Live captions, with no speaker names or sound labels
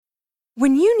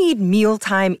When you need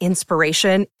mealtime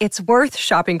inspiration, it's worth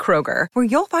shopping Kroger, where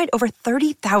you'll find over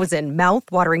 30,000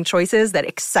 mouth-watering choices that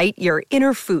excite your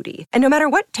inner foodie. And no matter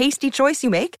what tasty choice you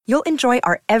make, you'll enjoy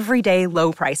our everyday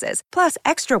low prices, plus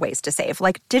extra ways to save,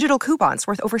 like digital coupons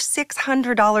worth over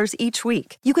 $600 each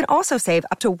week. You can also save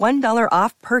up to $1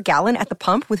 off per gallon at the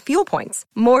pump with fuel points.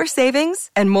 More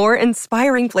savings and more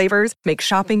inspiring flavors make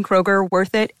shopping Kroger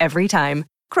worth it every time.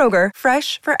 Kroger,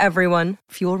 fresh for everyone.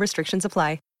 Fuel restrictions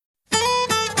apply.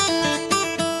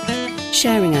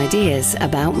 Sharing ideas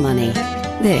about money.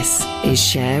 This is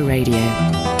Share Radio.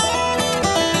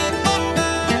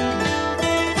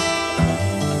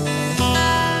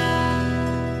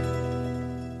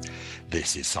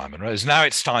 This is Simon Rose. Now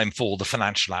it's time for the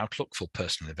financial outlook for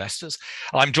personal investors.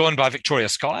 I'm joined by Victoria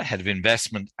Scholar, Head of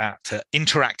Investment at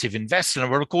Interactive Investor, and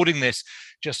we're recording this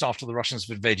just after the Russians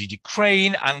have invaded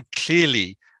Ukraine, and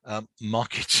clearly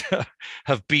markets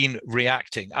have been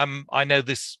reacting. I know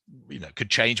this,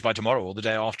 could change by tomorrow or the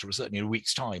day after, or certainly a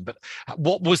week's time. But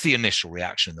what was the initial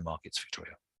reaction in the markets,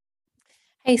 Victoria?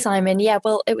 Hey, Simon. Yeah,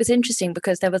 well, it was interesting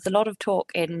because there was a lot of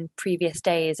talk in previous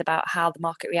days about how the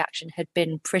market reaction had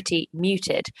been pretty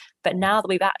muted. But now that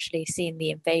we've actually seen the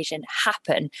invasion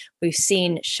happen, we've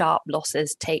seen sharp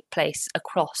losses take place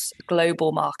across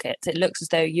global markets. It looks as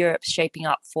though Europe's shaping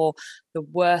up for the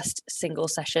worst single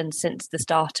session since the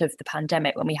start of the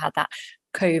pandemic, when we had that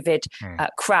COVID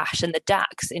crash, and the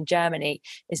DAX in Germany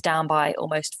is down by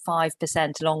almost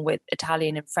 5%, along with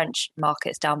Italian and French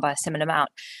markets down by a similar amount,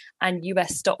 and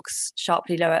US stocks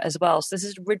sharply lower as well. So this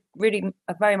is really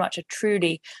very much a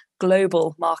truly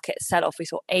global market sell-off. We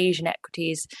saw Asian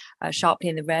equities sharply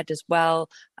in the red as well,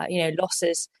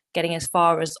 losses getting as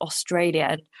far as Australia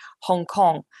and Hong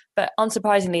Kong. But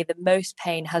unsurprisingly, the most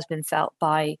pain has been felt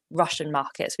by Russian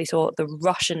markets. We saw the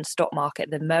Russian stock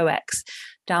market, the MOEX,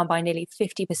 down by nearly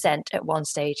 50% at one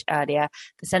stage earlier.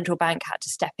 The central bank had to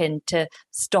step in to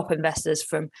stop investors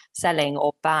from selling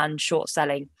or ban short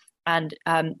selling. And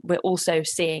we're also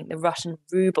seeing the Russian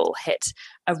ruble hit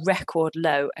a record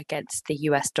low against the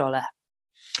US dollar.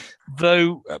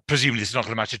 Though presumably it's not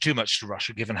going to matter too much to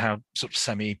Russia, given how sort of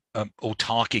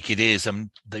semi-autarkic it is, and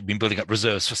they've been building up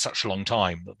reserves for such a long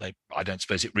time that I don't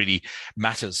suppose it really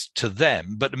matters to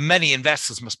them. But many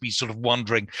investors must be sort of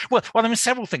wondering,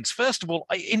 several things. First of all,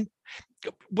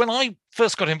 when I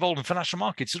first got involved in financial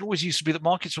markets, it always used to be that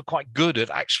markets were quite good at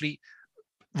actually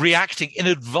reacting in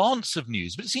advance of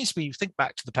news. But it seems to me, you think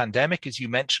back to the pandemic, as you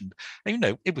mentioned,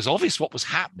 it was obvious what was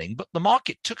happening, but the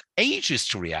market took ages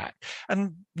to react.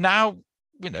 And now,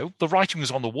 the writing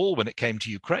was on the wall when it came to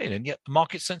Ukraine, and yet the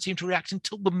markets don't seem to react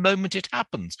until the moment it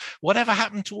happens. Whatever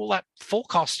happened to all that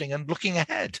forecasting and looking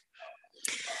ahead?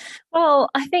 Well,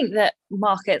 I think that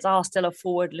markets are still a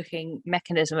forward-looking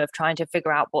mechanism of trying to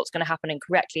figure out what's going to happen and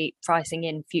correctly pricing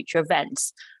in future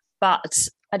events. But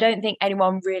I don't think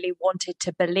anyone really wanted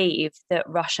to believe that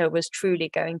Russia was truly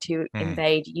going to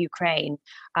invade Ukraine.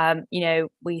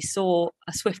 We saw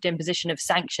a swift imposition of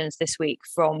sanctions this week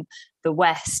from the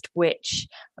West, which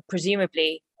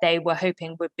presumably they were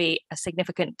hoping would be a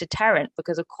significant deterrent,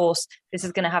 because, of course, this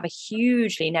is going to have a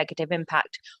hugely negative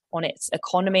impact on its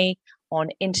economy, on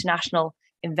international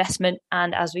investment,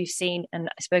 and, as we've seen and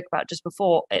I spoke about just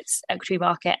before, its equity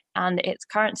market and its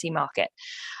currency market.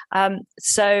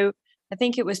 So I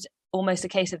think it was almost a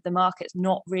case of the markets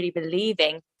not really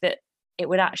believing that it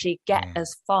would actually get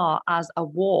as far as a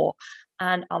war.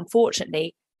 And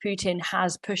unfortunately, Putin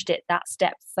has pushed it that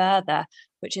step further,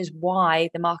 which is why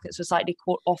the markets were slightly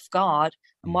caught off guard,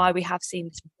 and why we have seen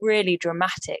this really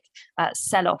dramatic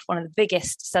sell-off, one of the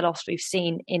biggest sell-offs we've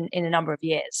seen in a number of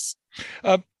years.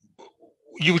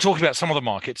 You were talking about some of the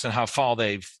markets and how far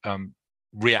they've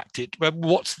reacted.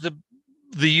 What's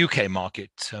the UK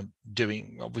market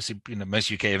doing? Obviously,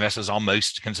 most UK investors are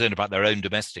most concerned about their own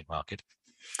domestic market.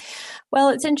 Well,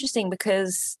 it's interesting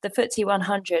because the FTSE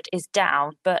 100 is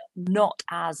down, but not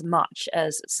as much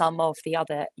as some of the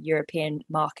other European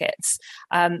markets.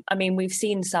 We've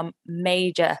seen some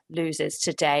major losers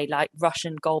today, like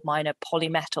Russian gold miner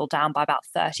Polymetal down by about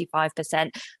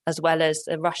 35%, as well as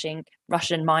the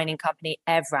Russian mining company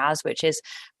Evraz, which is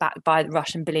backed by the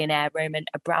Russian billionaire Roman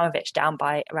Abramovich, down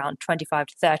by around 25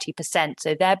 to 30%.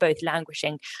 So they're both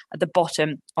languishing at the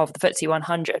bottom of the FTSE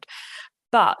 100.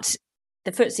 But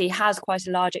the FTSE has quite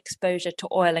a large exposure to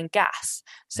oil and gas.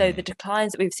 So the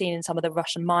declines that we've seen in some of the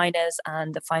Russian miners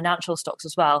and the financial stocks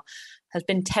as well has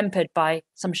been tempered by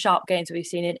some sharp gains that we've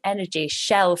seen in energy.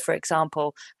 Shell, for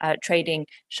example, trading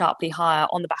sharply higher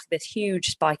on the back of this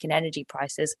huge spike in energy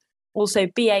prices. Also,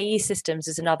 BAE Systems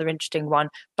is another interesting one,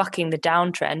 bucking the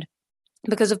downtrend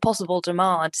because of possible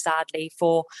demand, sadly,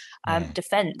 for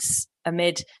defence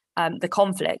amid the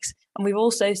conflicts. And we've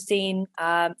also seen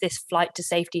this flight to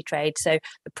safety trade. So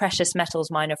the precious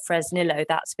metals miner Fresnillo,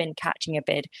 that's been catching a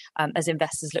bid as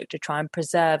investors look to try and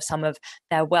preserve some of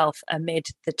their wealth amid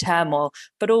the turmoil.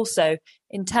 But also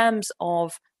in terms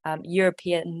of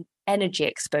European energy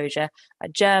exposure,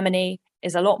 Germany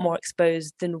is a lot more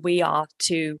exposed than we are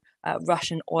to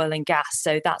Russian oil and gas.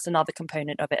 So that's another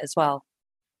component of it as well.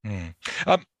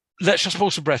 Let's just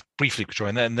pause for breath briefly,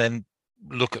 Victoria, and then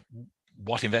look at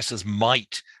what investors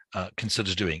might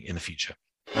consider doing in the future.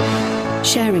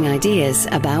 Sharing ideas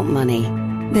about money.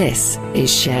 This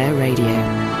is Share Radio.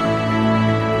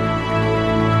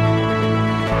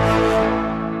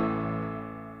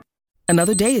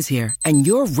 Another day is here, and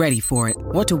you're ready for it.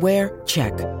 What to wear?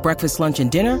 Check. Breakfast, lunch, and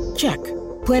dinner? Check.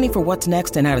 Planning for what's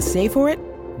next and how to save for it?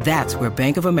 That's where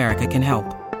Bank of America can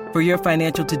help. For your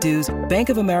financial to-dos, Bank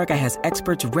of America has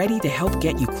experts ready to help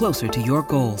get you closer to your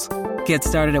goals. Get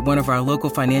started at one of our local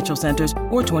financial centers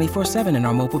or 24/7 in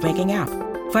our mobile banking app.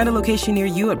 Find a location near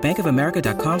you at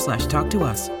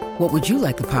bankofamerica.com/talktous. What would you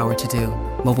like the power to do?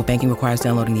 Mobile banking requires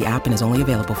downloading the app and is only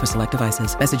available for select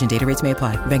devices. Message and data rates may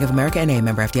apply. Bank of America N.A.,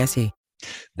 member FDIC.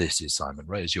 This is Simon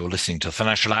Rose. You're listening to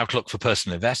Financial Outlook for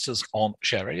Personal Investors on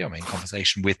Share Radio. I'm in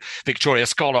conversation with Victoria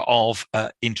Scholar of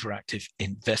Interactive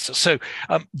Investor. So,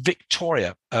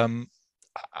 Victoria,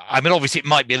 obviously it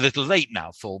might be a little late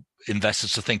now for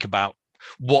investors to think about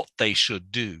what they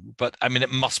should do, but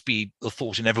it must be the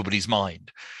thought in everybody's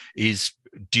mind is,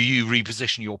 do you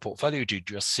reposition your portfolio? Do you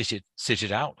just sit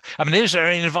it out? Is there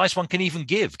any advice one can even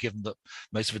give, given that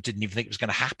most of it didn't even think it was going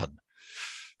to happen?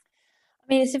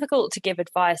 It's difficult to give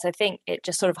advice. I think it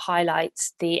just sort of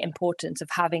highlights the importance of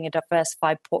having a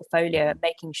diversified portfolio and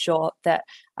making sure that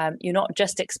you're not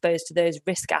just exposed to those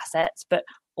risk assets, but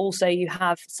also you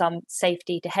have some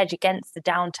safety to hedge against the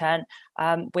downturn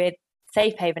with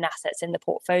safe haven assets in the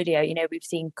portfolio. We've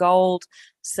seen gold,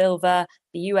 silver,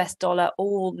 the US dollar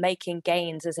all making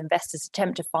gains as investors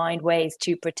attempt to find ways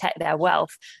to protect their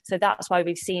wealth. So that's why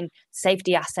we've seen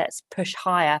safety assets push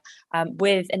higher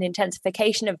with an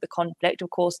intensification of the conflict, of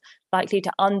course, likely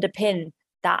to underpin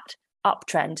that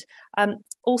uptrend.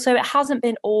 Also, it hasn't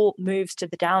been all moves to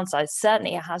the downside.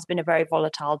 Certainly, it has been a very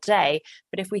volatile day.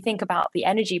 But if we think about the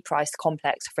energy price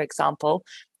complex, for example,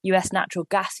 US natural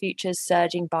gas futures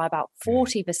surging by about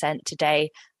 40% today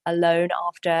alone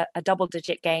after a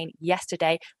double-digit gain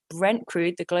yesterday. Brent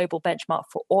crude, the global benchmark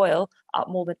for oil, up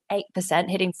more than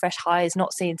 8%, hitting fresh highs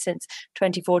not seen since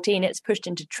 2014. It's pushed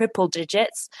into triple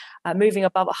digits, moving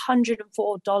above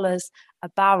 $104 a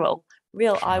barrel.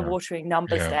 Real eye-watering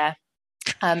numbers there.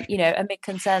 Amid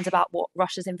concerns about what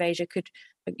Russia's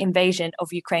invasion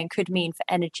of Ukraine could mean for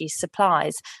energy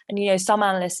supplies. And, some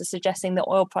analysts are suggesting that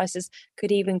oil prices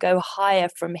could even go higher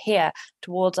from here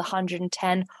towards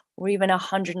 $110 or even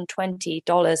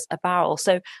 $120 a barrel.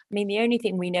 So, the only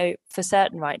thing we know for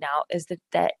certain right now is that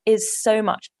there is so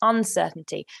much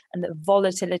uncertainty and that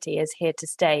volatility is here to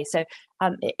stay. So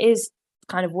it is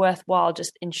kind of worthwhile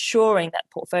just ensuring that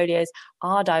portfolios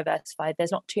are diversified.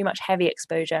 There's not too much heavy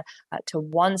exposure to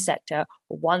one sector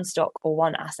or one stock or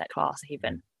one asset class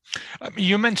even.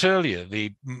 You mentioned earlier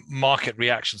the market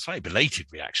reaction, slightly belated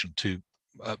reaction to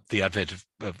the advent of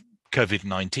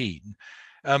COVID-19.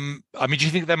 Do you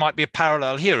think there might be a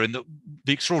parallel here? And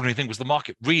the extraordinary thing was the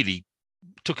market really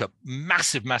took a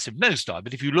massive nosedive.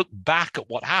 But if you look back at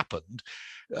what happened,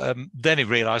 then it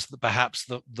realized that perhaps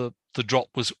the drop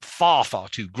was far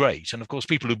too great. And of course,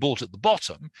 people who bought at the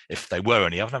bottom, if they were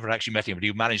any, I've never actually met anybody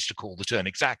who managed to call the turn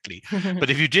exactly. But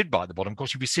if you did buy the bottom, of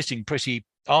course, you'd be sitting pretty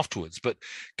afterwards. But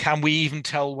can we even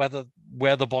tell where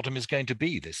the bottom is going to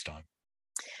be this time?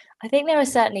 I think there are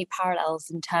certainly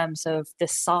parallels in terms of the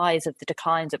size of the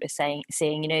declines that we're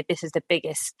seeing. This is the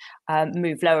biggest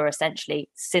move lower essentially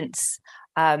since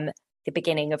the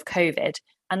beginning of COVID.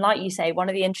 And like you say, one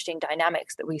of the interesting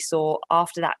dynamics that we saw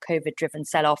after that COVID-driven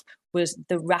sell-off was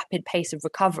the rapid pace of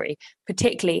recovery,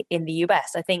 particularly in the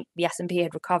US. I think the S&P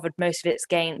had recovered most of its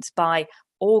gains by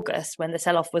August when the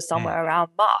sell-off was somewhere around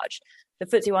March. The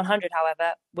FTSE 100,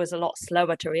 however, was a lot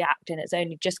slower to react, and it's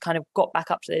only just kind of got back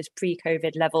up to those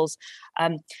pre-COVID levels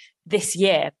this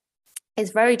year.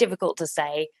 It's very difficult to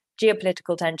say.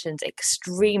 Geopolitical tensions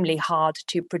extremely hard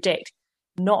to predict,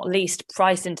 not least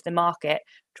price into the market.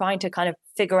 Trying to kind of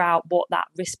figure out what that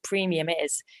risk premium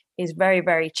is very,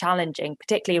 very challenging,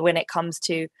 particularly when it comes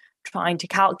to trying to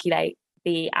calculate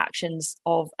the actions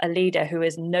of a leader who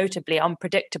is notably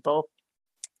unpredictable.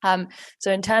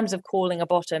 So in terms of calling a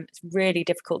bottom, it's really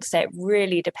difficult to say. It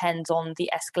really depends on the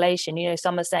escalation.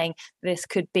 Some are saying this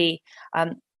could be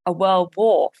a world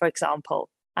war, for example,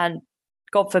 and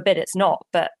God forbid it's not,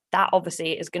 but that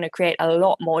obviously is going to create a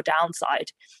lot more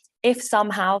downside. If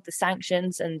somehow the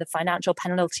sanctions and the financial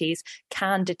penalties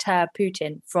can deter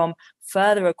Putin from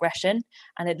further aggression,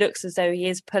 and it looks as though he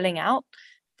is pulling out,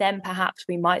 then perhaps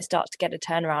we might start to get a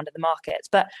turnaround in the markets.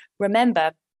 But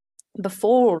remember,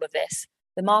 before all of this,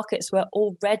 the markets were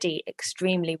already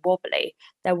extremely wobbly.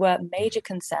 There were major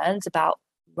concerns about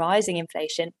rising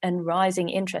inflation and rising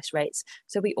interest rates.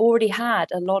 So we already had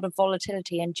a lot of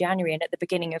volatility in January and at the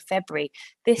beginning of February.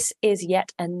 This is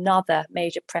yet another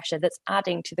major pressure that's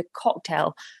adding to the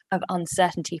cocktail of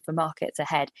uncertainty for markets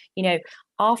ahead. You know,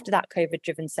 after that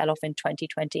COVID-driven sell-off in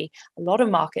 2020, a lot of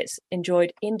markets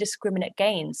enjoyed indiscriminate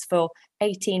gains for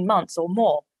 18 months or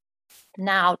more.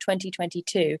 Now,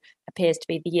 2022 appears to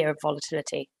be the year of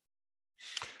volatility.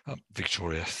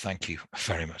 Victoria, thank you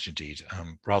very much indeed.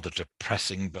 Rather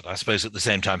depressing, but I suppose at the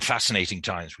same time fascinating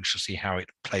times. We shall see how it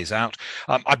plays out.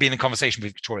 I've been in conversation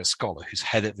with Victoria Scholar, who's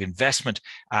head of investment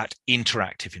at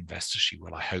Interactive Investors. She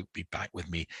will, I hope, be back with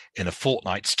me in a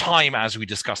fortnight's time as we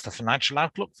discuss the financial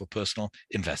outlook for personal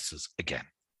investors again.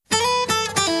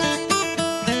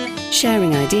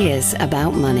 Sharing ideas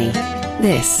about money.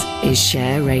 This is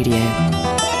Share Radio.